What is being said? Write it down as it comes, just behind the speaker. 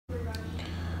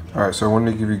Alright, so I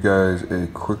wanted to give you guys a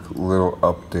quick little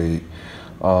update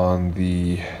on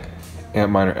the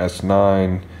Antminer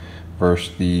S9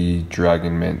 versus the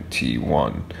Dragonmint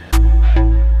T1.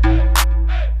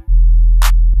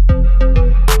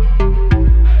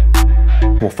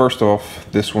 Well, first off,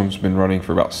 this one's been running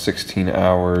for about 16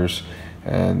 hours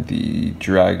and the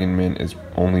Dragonmint has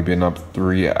only been up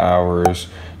 3 hours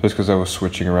just because I was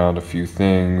switching around a few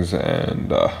things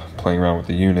and playing around with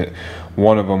the unit.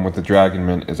 One of them with the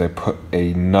Dragonmint is I put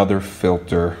another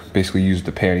filter, basically used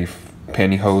the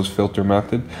pantyhose filter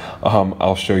method.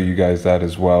 I'll show you guys that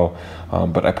as well,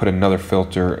 but I put another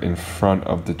filter in front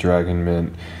of the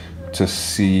Dragonmint to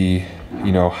see,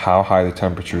 you know, how high the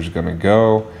temperature is going to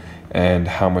go and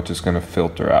how much it's going to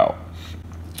filter out,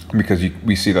 because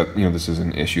we see that, you know, this is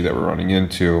an issue that we're running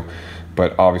into,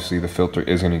 but obviously the filter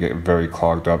is going to get very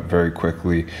clogged up very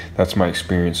quickly. That's my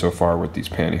experience so far with these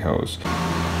pantyhose.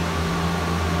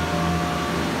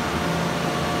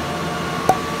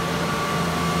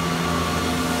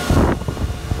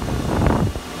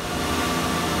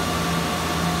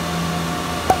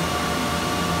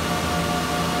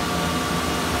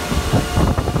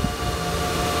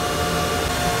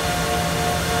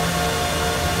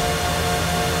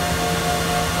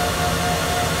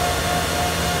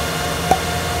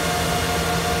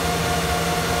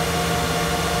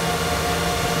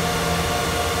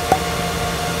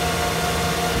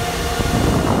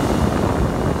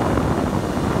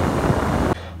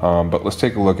 But let's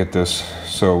take a look at this.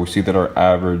 So we see that our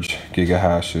average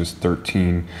gigahash is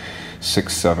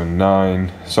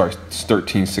 13,679. Sorry,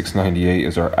 13,698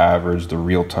 is our average. The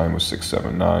real time was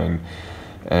 679.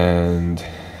 And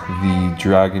the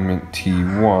Dragonmint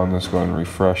T1, let's go ahead and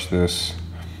refresh this.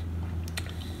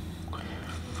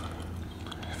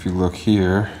 If you look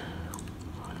here,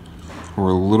 we're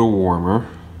a little warmer.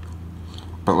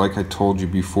 But like I told you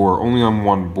before, only on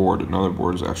one board. Another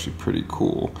board is actually pretty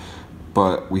cool.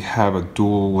 But we have a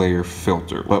dual layer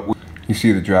filter. But you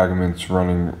see the Dragonmint's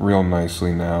running real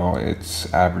nicely now. It's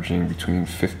averaging between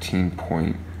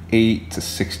 15.8 to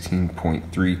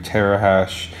 16.3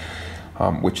 terahash,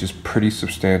 which is pretty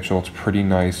substantial. It's pretty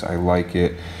nice. I like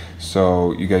it.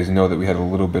 So you guys know that we had a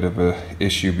little bit of an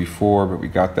issue before, but we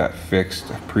got that fixed.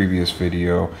 A previous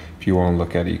video, if you want to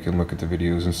look at it, you can look at the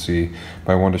videos and see.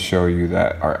 But I want to show you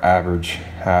that our average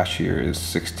hash here is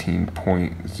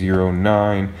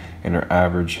 16.09 and our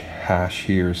average hash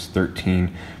here is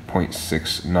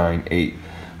 13.698.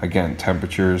 Again,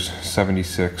 temperatures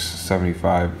 76,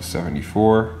 75,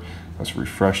 74. Let's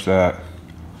refresh that.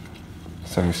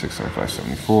 76, 75,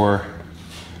 74.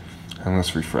 And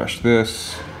let's refresh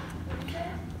this.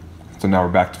 So now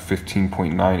we're back to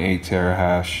 15.98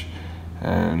 terahash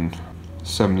and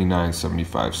 79,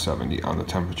 75, 70 on the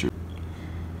temperature.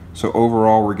 So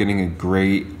overall, we're getting a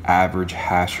great average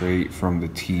hash rate from the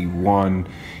T1,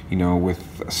 you know,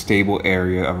 with a stable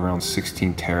area of around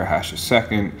 16 terahash a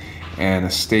second and a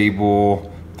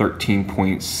stable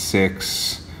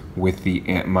 13.6 with the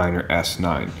Antminer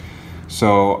S9.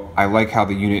 So I like how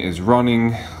the unit is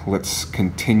running. Let's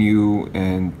continue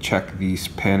and check the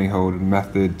pantyhose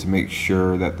method to make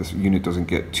sure that this unit doesn't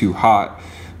get too hot.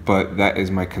 But that is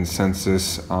my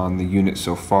consensus on the unit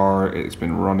so far. It's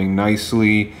been running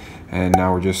nicely, and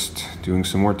now we're just doing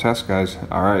some more tests, guys.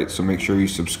 All right, so make sure you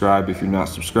subscribe if you're not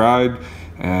subscribed,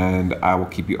 and I will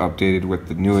keep you updated with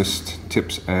the newest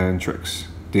tips and tricks.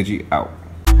 Digi out.